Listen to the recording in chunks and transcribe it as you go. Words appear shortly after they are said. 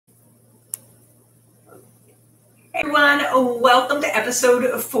Everyone, welcome to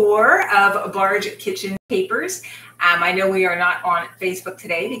episode 4 of Barge Kitchen Papers. I know we are not on Facebook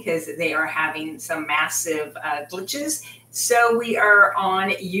today because they are having some massive glitches. So we are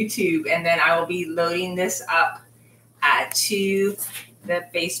on YouTube, and then I will be loading this up to the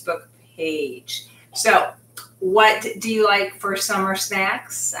Facebook page. So what do you like for summer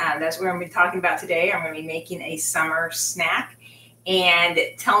snacks? That's what I'm going to be talking about today. I'm going to be making a summer snack. And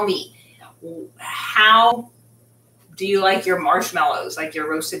tell me, how do you like your marshmallows, like your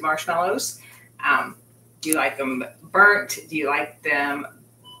roasted marshmallows? Do you like them burnt? Do you like them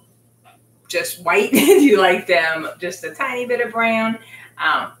just white? Do you like them just a tiny bit of brown?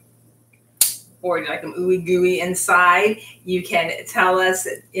 Or do you like them ooey gooey inside? You can tell us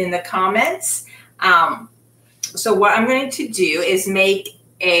in the comments. So what I'm going to do is make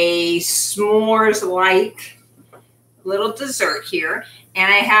a s'mores-like little dessert here.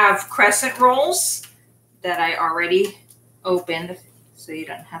 And I have crescent rolls that I already opened so you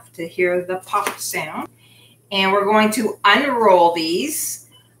don't have to hear the pop sound. And we're going to unroll these.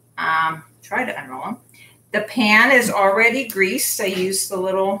 Try to unroll them. The pan is already greased. I used the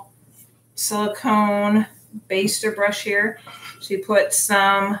little silicone baster brush here to put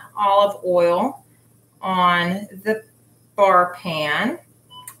some olive oil on the bar pan.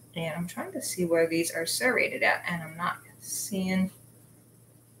 And I'm trying to see where these are serrated at, and I'm not seeing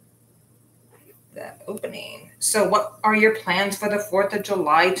that opening. So what are your plans for the 4th of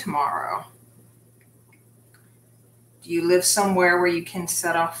July tomorrow? Do you live somewhere where you can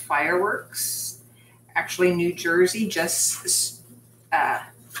set off fireworks? Actually, New Jersey just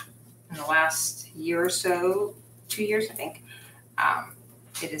in the last year or so, 2 years, I think,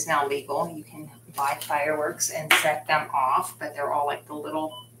 it is now legal. You can buy fireworks and set them off, but they're all like the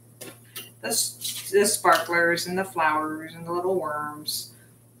little, the sparklers and the flowers and the little worms,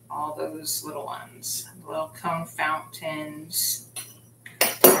 all those little ones. The little cone fountains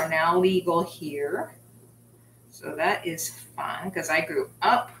are now legal here. So that is fun because I grew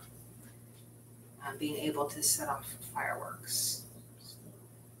up being able to set off fireworks.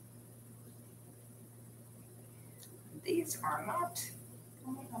 These are not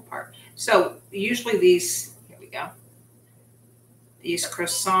coming apart. So usually these, here we go, these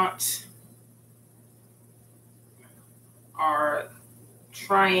croissants are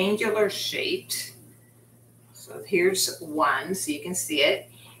triangular shaped. So here's one so you can see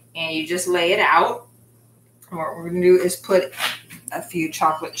it, and you just lay it out. And what we're going to do is put a few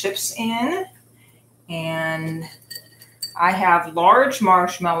chocolate chips in, and I have large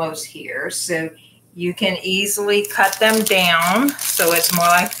marshmallows here, so you can easily cut them down so it's more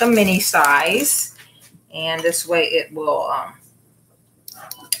like the mini size, and this way it will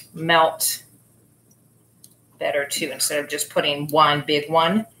melt better too, instead of just putting one big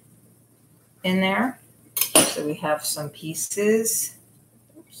one in there. So we have some pieces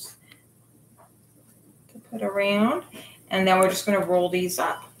to put around, and then we're just going to roll these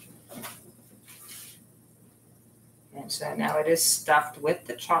up. And so now it is stuffed with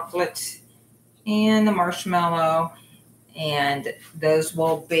the chocolate and the marshmallow, and those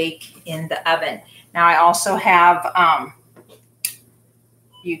will bake in the oven. Now I also have,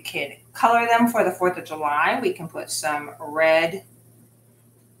 you can color them for the 4th of July. We can put some red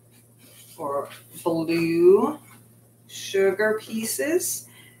or blue sugar pieces.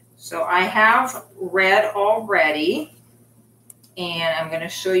 So I have red already, and I'm going to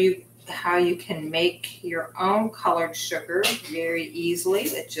show you how you can make your own colored sugar very easily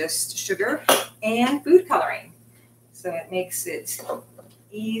with just sugar and food coloring. So it makes it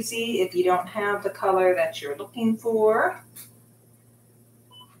easy if you don't have the color that you're looking for.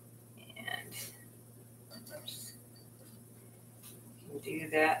 And you can do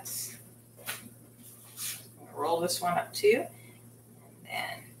that. I'm going to roll this one up too.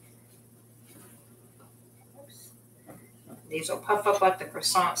 And then these will puff up like the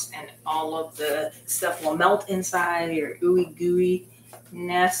croissants, and all of the stuff will melt inside your ooey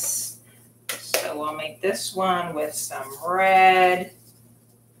gooey-ness. So we'll make this one with some red.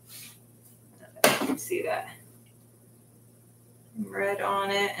 I don't know if you can see that. Red on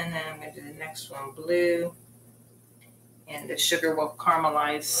it, and then I'm going to do the next one blue. And the sugar will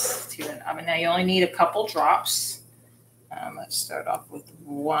caramelize to an oven. Now you only need a couple drops. Let's start off with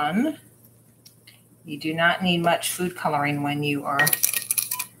one. You do not need much food coloring when you are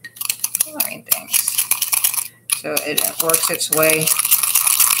coloring things. So it works its way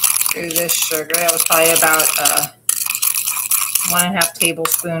through this sugar. That was probably about 1.5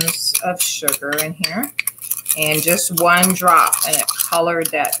 tablespoons of sugar in here. And just one drop, and it colored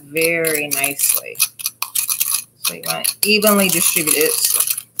that very nicely. So you want to evenly distribute it.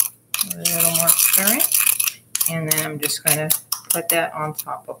 So a little more stirring. And then I'm just going to put that on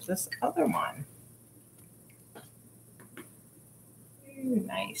top of this other one. Ooh,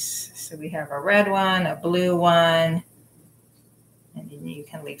 nice. So we have a red one, a blue one, and then you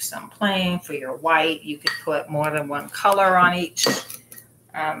can leave some plain for your white. You could put more than one color on each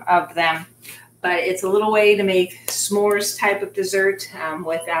of them. But it's a little way to make s'mores type of dessert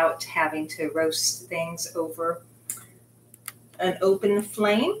without having to roast things over an open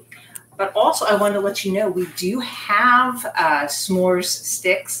flame. But also I wanted to let you know we do have s'mores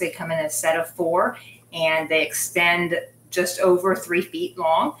sticks. They come in a set of 4 and they extend just over 3 feet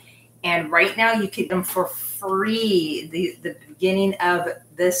long. And right now you can get them for free. The beginning of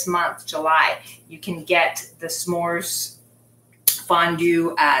this month, July, you can get the s'mores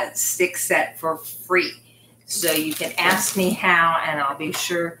fondue stick set for free. So you can ask me how, and I'll be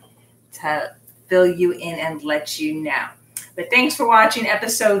sure to fill you in and let you know. But thanks for watching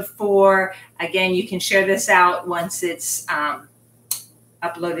episode 4. Again, you can share this out once it's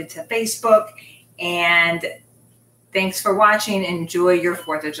uploaded to Facebook. And thanks for watching. Enjoy your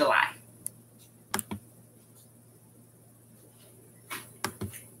 4th of July.